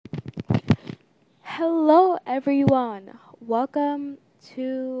Hello, everyone. Welcome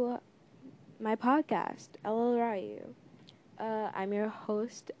to my podcast, El Rayu. I'm your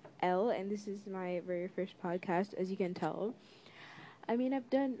host, El, and this is my very first podcast, as you can tell. I mean,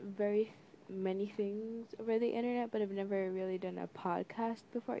 I've done very many things over the internet, but I've never really done a podcast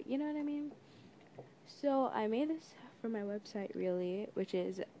before. You know what I mean? So I made this for my website, really, which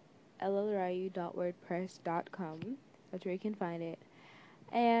is llrayu.wordpress.com. That's where you can find it.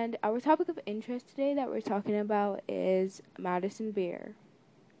 And our topic of interest today that we're talking about is Madison Beer.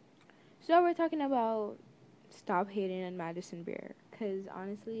 So we're talking about stop hating on Madison Beer, because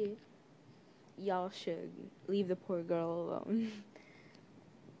honestly, y'all should leave the poor girl alone.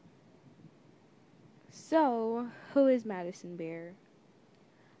 So, who is Madison Beer?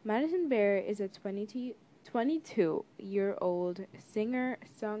 Madison Beer is a 22-year-old singer,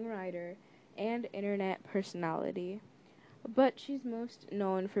 songwriter, and internet personality. But she's most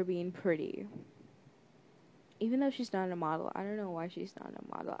known for being pretty. Even though she's not a model, I don't know why she's not a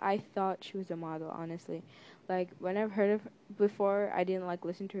model. I thought she was a model, honestly. Like, when I've heard of before, I didn't,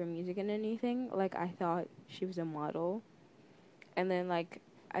 listen to her music and anything. Like, I thought she was a model. And then, I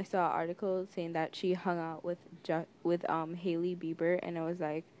saw an article saying that she hung out with Hailey Bieber, and I was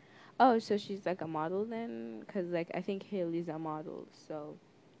like, oh, so she's, a model then? Because, I think Hailey's a model, so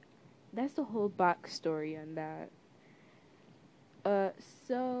that's the whole backstory on that.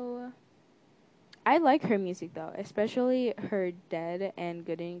 So I like her music though, especially her Dead and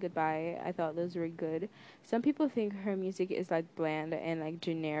Good and Goodbye. I thought those were good. Some people think her music is bland and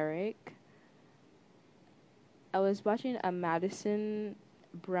generic. I was watching a Madison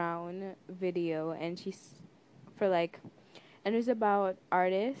Brown video and and it was about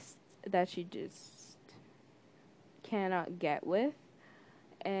artists that she just cannot get with,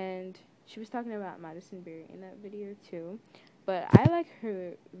 and she was talking about Madison Beer in that video too. But I like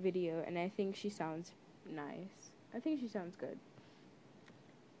her video, and I think she sounds nice. I think she sounds good.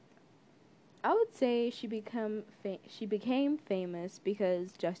 I would say she became famous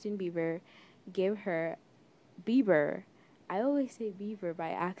because Justin Bieber gave her Bieber. I always say Bieber by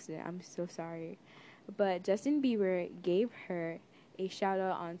accident. I'm so sorry. But Justin Bieber gave her a shout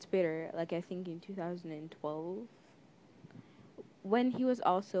out on Twitter, I think in 2012, when he was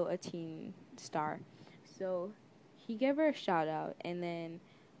also a teen star. So he gave her a shout out, and then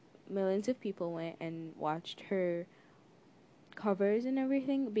millions of people went and watched her covers and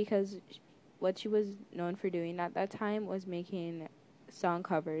everything, because what she was known for doing at that time was making song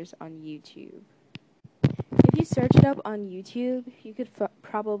covers on YouTube. If you search it up on YouTube, you could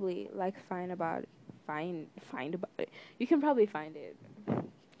probably find about it. You can probably find it.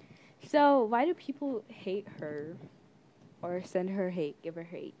 So why do people hate her or send her hate, give her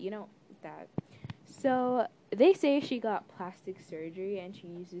hate? You know that. So they say she got plastic surgery and she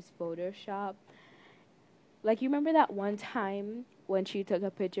uses Photoshop. You remember that one time when she took a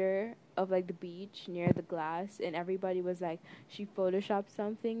picture of the beach near the glass, and everybody was like, she photoshopped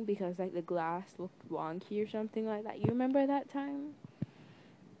something because the glass looked wonky or something like that. You remember that time?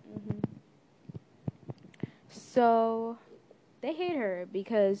 hmm So they hate her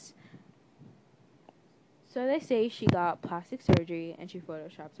because, so they say she got plastic surgery and she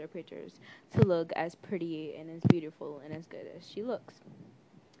photoshops her pictures to look as pretty and as beautiful and as good as she looks.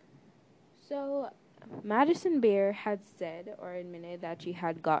 So Madison Beer had said or admitted that she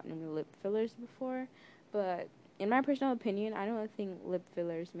had gotten lip fillers before, but in my personal opinion, I don't think lip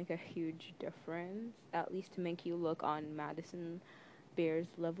fillers make a huge difference, at least to make you look on Madison Beer's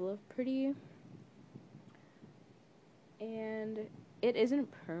level of pretty. And it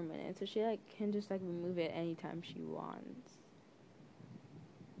isn't permanent, so she can just remove it anytime she wants.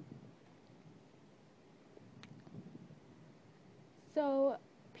 So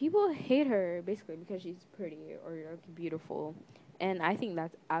people hate her basically because she's pretty or beautiful, and I think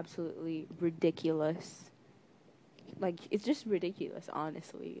that's absolutely ridiculous. It's just ridiculous,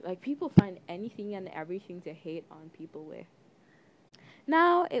 honestly. People find anything and everything to hate on people with.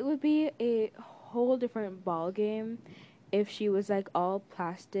 Now it would be a whole different ball game if she was all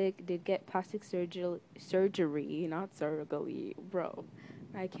plastic, did get plastic surgery, not surgery, bro.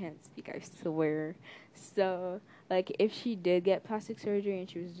 I can't speak, I swear. So, if she did get plastic surgery and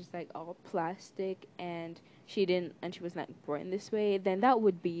she was just all plastic and she was not born this way, then that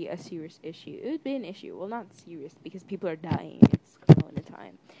would be a serious issue. It would be an issue. Well, not serious because people are dying. It's corona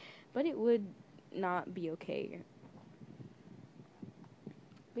time. But it would not be okay.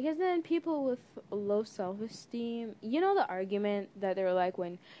 Because then people with low self-esteem, you know the argument that they're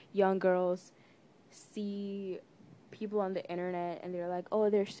when young girls see people on the internet and they're oh,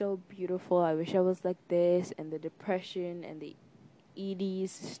 they're so beautiful, I wish I was like this, and the depression and the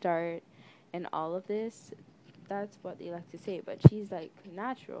EDs start, and all of this, that's what they like to say. But she's like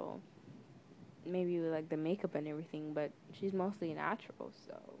natural, maybe with like the makeup and everything, but she's mostly natural.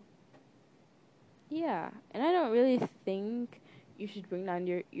 So yeah, and I don't really think you should bring down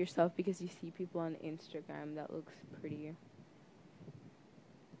yourself because you see people on Instagram that looks pretty.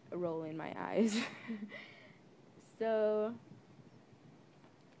 Roll in my eyes. So,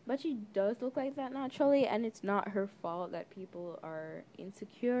 but she does look like that naturally, and it's not her fault that people are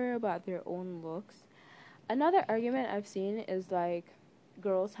insecure about their own looks. Another argument I've seen is like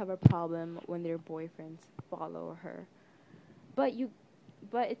girls have a problem when their boyfriends follow her. But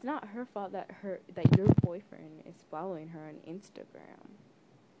it's not her fault that your boyfriend is following her on Instagram.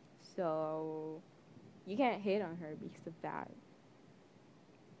 So, you can't hate on her because of that.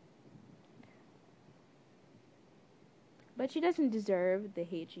 But she doesn't deserve the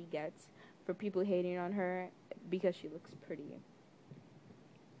hate she gets for people hating on her because she looks pretty.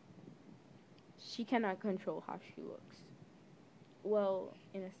 She cannot control how she looks. Well,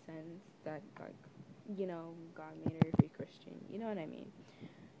 in a sense that, like, God made her a free Christian. You know what I mean?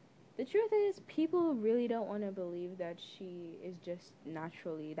 The truth is, people really don't want to believe that she is just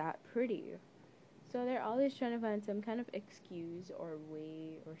naturally that pretty. So they're always trying to find some kind of excuse or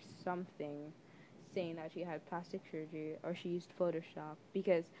way or something saying that she had plastic surgery or she used Photoshop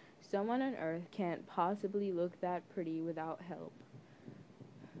because someone on earth can't possibly look that pretty without help.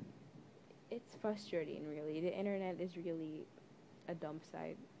 It's frustrating, really. The internet is really a dump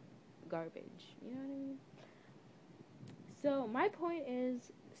site garbage. You know what I mean? So my point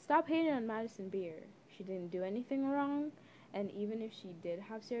is, stop hating on Madison Beer. She didn't do anything wrong, and even if she did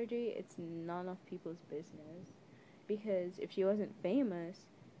have surgery, it's none of people's business. Because if she wasn't famous,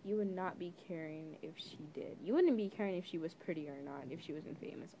 you would not be caring if she did. You wouldn't be caring if she was pretty or not if she wasn't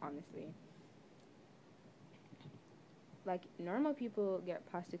famous, honestly. Like, normal people get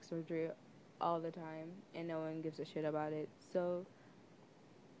plastic surgery all the time, and no one gives a shit about it. So,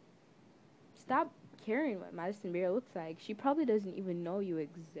 stop caring what Madison Beer looks like. She probably doesn't even know you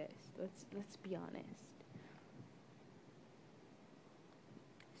exist. Let's be honest.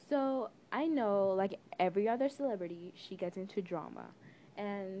 So I know, like every other celebrity, she gets into drama,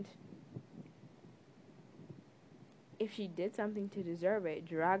 and if she did something to deserve it,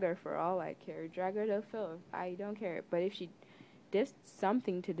 drag her for all I care. Drag her to filth. I don't care. But if she did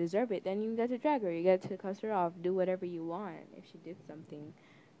something to deserve it, then you get to drag her. You get to cuss her off. Do whatever you want if she did something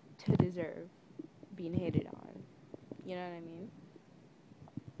to deserve being hated on. You know what I mean?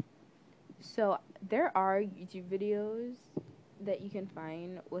 So there are YouTube videos that you can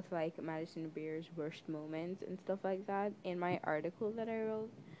find with like Madison Beer's worst moments and stuff like that. In my article that I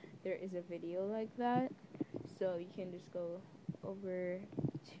wrote, there is a video like that. So you can just go over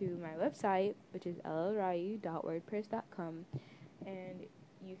to my website, which is llrayu.wordpress.com, and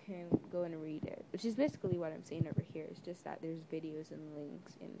you can go and read it, which is basically what I'm saying over here. It's just that there's videos and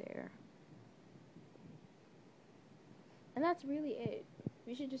links in there. And that's really it.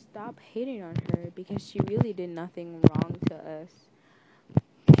 We should just stop hating on her because she really did nothing wrong to us.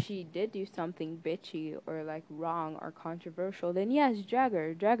 If she did do something bitchy or like wrong or controversial, then yes, drag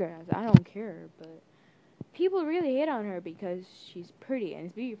her. I don't care. But people really hate on her because she's pretty and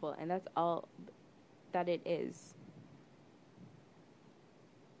is beautiful, and that's all that it is.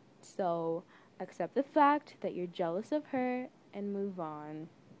 So accept the fact that you're jealous of her and move on.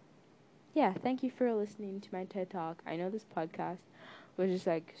 Yeah, thank you for listening to my TED Talk. I know this podcast was just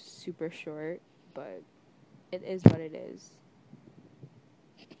like super short, but it is what it is.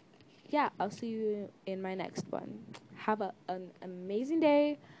 Yeah, I'll see you in my next one. Have an amazing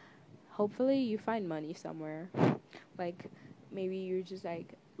day. Hopefully you find money somewhere. Like, maybe you're just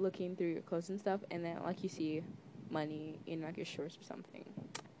like looking through your clothes and stuff, and then like you see money in like your shorts or something.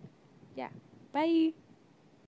 Yeah. Bye.